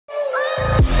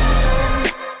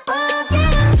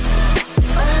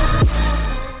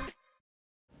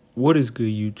What is good,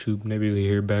 YouTube? Nebula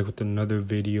here, back with another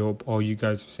video. All you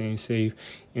guys are staying safe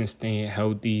and staying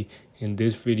healthy. In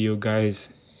this video, guys,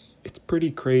 it's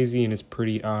pretty crazy and it's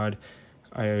pretty odd.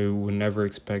 I would never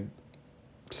expect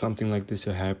something like this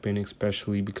to happen,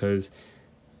 especially because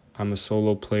I'm a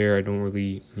solo player.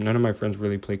 None of my friends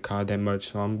really play COD that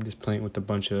much, so I'm just playing with a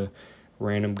bunch of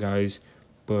random guys.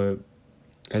 But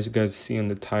as you guys see in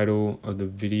the title of the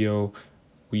video,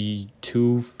 we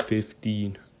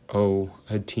 250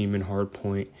 a team in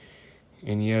Hardpoint.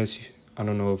 And yes, I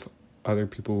don't know if I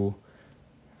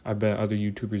bet other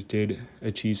YouTubers did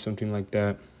achieve something like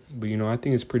that. But I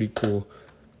think it's pretty cool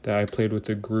that I played with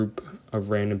a group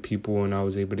of random people and I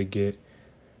was able to get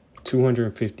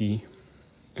 250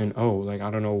 Like,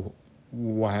 I don't know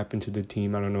what happened to the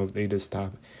team. I don't know if they just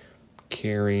stopped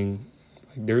caring.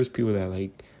 Like, there was people that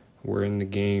were in the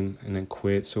game and then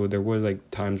quit. So there was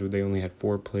times where they only had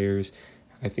 4 players.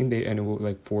 I think they ended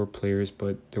with 4 players,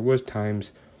 but there was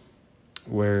times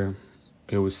where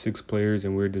it was 6 players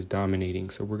and we're just dominating.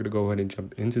 So we're gonna go ahead and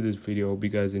jump into this video. Hope you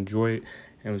guys enjoy it,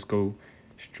 and let's go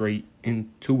straight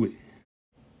into it.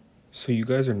 So you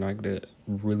guys are not gonna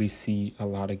really see a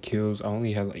lot of kills. I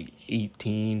only had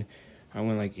 18. I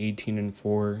went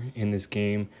 18-4 in this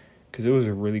game because it was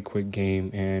a really quick game,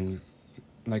 and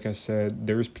like I said,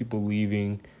 there was people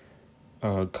leaving,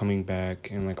 coming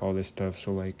back, and all this stuff.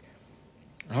 So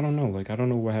I don't know. I don't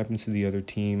know what happened to the other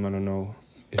team. I don't know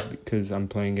if because I'm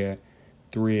playing at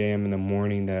 3 a.m. in the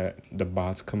morning that the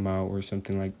bots come out or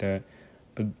something like that.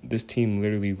 But this team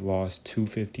literally lost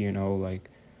 250-0.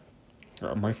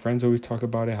 My friends always talk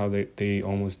about it, how they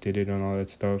almost did it and all that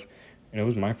stuff. And it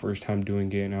was my first time doing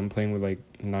it. And I'm playing with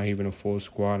not even a full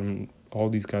squad. And all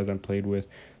these guys I played with,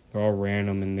 they're all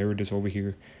random. And they were just over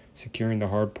here securing the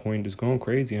hard point, just going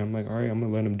crazy. I'm like, all right, I'm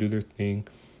going to let them do their thing.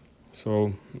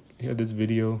 So, yeah, this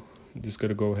video, I'm just going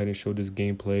to go ahead and show this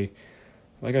gameplay.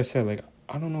 Like I said,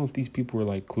 I don't know if these people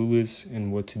were, clueless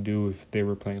in what to do, if they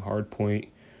were playing Hardpoint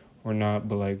or not.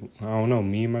 But, I don't know.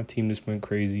 Me and my team just went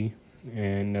crazy.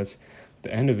 And that's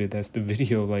the end of it. That's the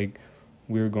video.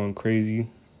 We were going crazy.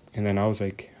 And then I was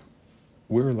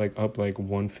we were, up,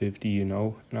 150,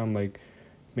 And I'm like,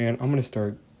 man, I'm going to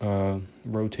start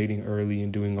rotating early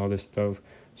and doing all this stuff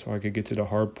so I could get to the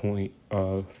Hardpoint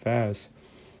fast,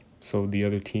 so the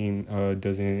other team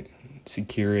doesn't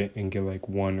secure it and get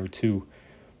 1 or 2.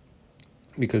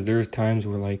 Because there's times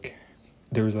where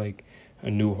there was a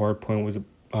new hard point was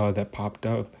that popped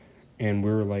up, and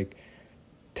we were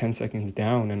 10 seconds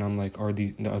down, and I'm like, are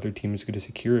the other team is going to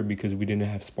secure it because we didn't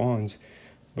have spawns?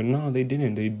 But no, they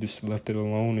didn't. They just left it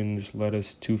alone and just let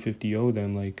us 250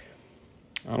 them.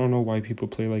 I don't know why people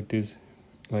play like this.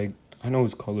 I know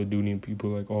it's Call of Duty and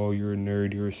people oh, you're a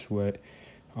nerd, you're a sweat,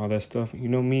 all that stuff.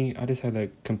 Me, I just had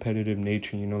that competitive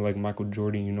nature, like Michael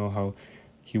Jordan, how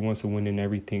he wants to win in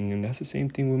everything. And that's the same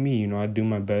thing with me. I do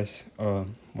my best,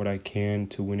 what I can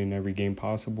to win in every game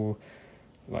possible.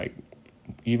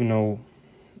 Even though,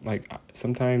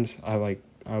 sometimes I like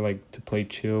to play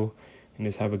chill and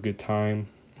just have a good time.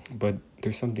 But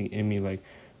there's something in me,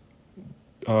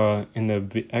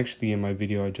 actually in my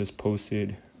video I just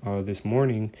posted this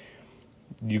morning,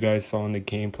 you guys saw in the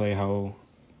gameplay how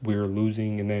we were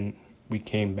losing and then we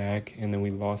came back and then we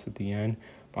lost at the end.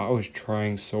 But I was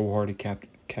trying so hard to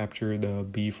capture the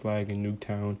B flag in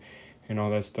Nuketown and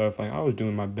all that stuff. I was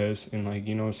doing my best,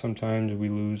 and sometimes we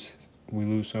lose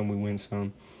some, we win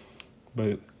some.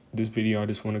 But this video, I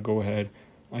just want to go ahead.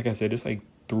 Like I said, it's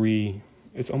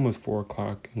it's almost 4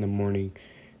 o'clock in the morning,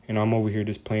 and I'm over here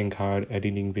just playing COD,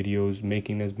 editing videos,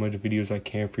 making as much videos as I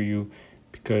can for you,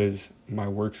 because my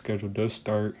work schedule does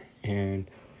start. And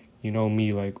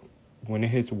me, when it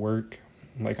hits work,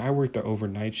 I work the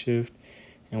overnight shift,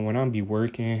 and when I'm be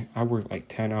working, I work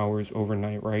 10 hours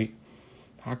overnight, right?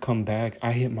 I come back,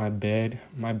 I hit my bed,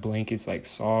 my blanket's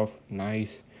soft,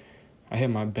 nice. I hit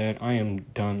my bed, I am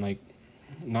done.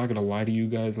 Not gonna lie to you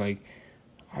guys,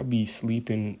 I be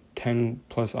sleeping 10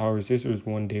 plus hours. This was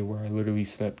one day where I literally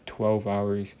slept 12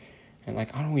 hours, and I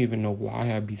don't even know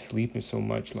why I be sleeping so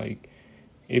much.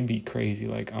 It'd be crazy.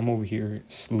 I'm over here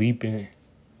sleeping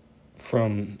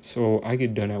so I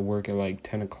get done at work at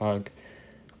 10 o'clock.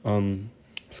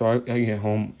 So I get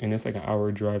home, and it's an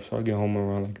hour drive, so I get home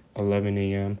around 11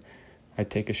 a.m. I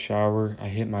take a shower, I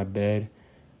hit my bed.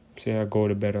 Say I go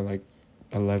to bed at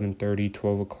 11:30,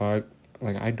 12 o'clock.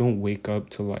 I don't wake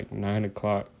up till 9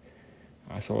 o'clock.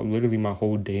 So literally my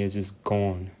whole day is just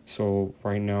gone. So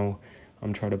right now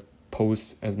I'm trying to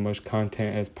post as much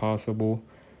content as possible.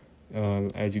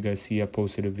 As you guys see, I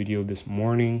posted a video this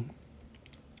morning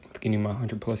with getting my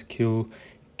 100+ kill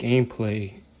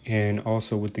gameplay. And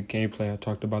also with the gameplay, I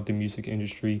talked about the music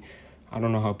industry. I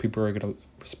don't know how people are going to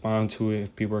respond to it,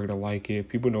 if people are going to like it. If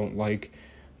people don't like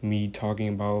me talking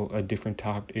about a different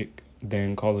topic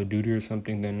than Call of Duty or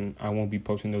something, then I won't be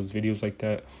posting those videos like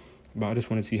that. But I just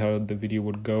want to see how the video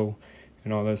would go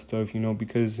and all that stuff, you know,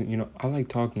 because, you know, I like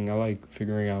talking. I like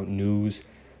figuring out news.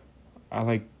 I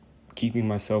like keeping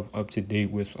myself up to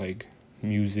date with, like,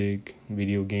 music,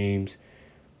 video games,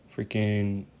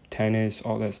 freaking tennis,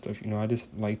 all that stuff. You know, I just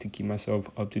like to keep myself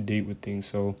up to date with things.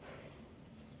 So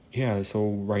yeah, so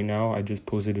right now I just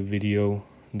posted a video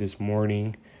this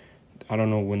morning. I don't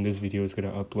know when this video is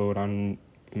gonna upload.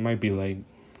 It might be like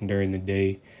during the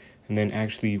day. And then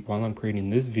actually while I'm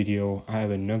creating this video, I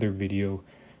have another video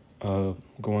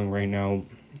going right now.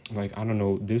 Like, I don't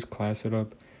know, this class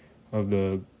setup of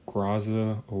the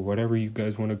Graza or whatever you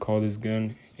guys want to call this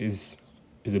gun is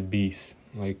a beast.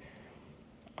 Like,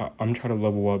 I'm trying to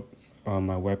level up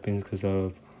my weapons because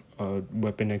of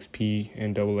weapon XP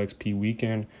and double XP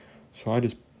weekend. So I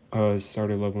just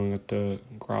started leveling up the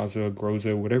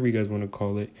Groza, whatever you guys want to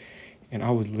call it. And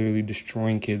I was literally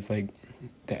destroying kids. Like,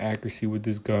 the accuracy with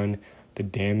this gun, the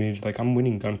damage, like, I'm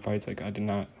winning gunfights like I did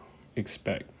not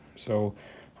expect. So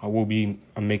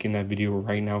I'm making that video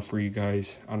right now for you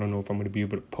guys. I don't know if I'm going to be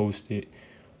able to post it.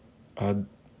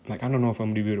 Like, I don't know if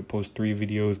I'm going to be able to post 3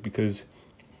 videos because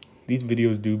these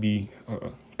videos do be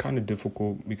kind of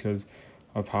difficult because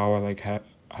of how I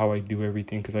how I do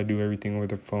everything, because I do everything over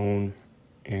the phone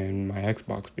and my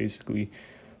Xbox basically.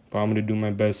 But I'm gonna do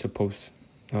my best to post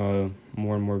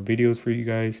more and more videos for you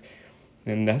guys.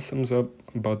 And that sums up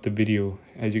about the video.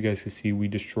 As you guys can see, we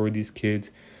destroyed these kids.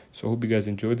 So I hope you guys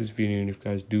enjoyed this video, and if you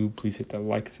guys do, please hit that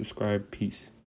like and subscribe. Peace.